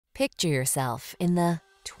Picture yourself in the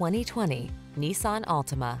 2020 Nissan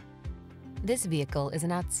Altima. This vehicle is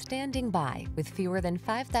an outstanding buy with fewer than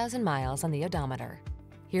 5,000 miles on the odometer.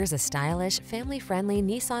 Here's a stylish, family-friendly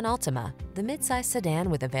Nissan Altima, the midsize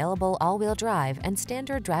sedan with available all-wheel drive and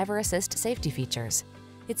standard driver assist safety features.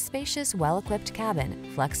 Its spacious, well-equipped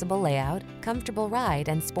cabin, flexible layout, comfortable ride,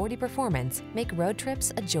 and sporty performance make road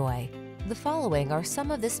trips a joy. The following are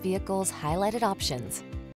some of this vehicle's highlighted options: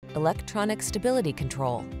 electronic stability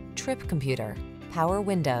control, trip computer, power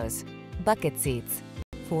windows, bucket seats,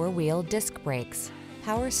 four-wheel disc brakes,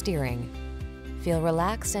 power steering. Feel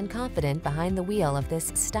relaxed and confident behind the wheel of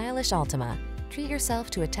this stylish Altima. Treat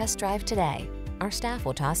yourself to a test drive today. Our staff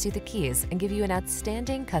will toss you the keys and give you an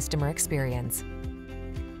outstanding customer experience.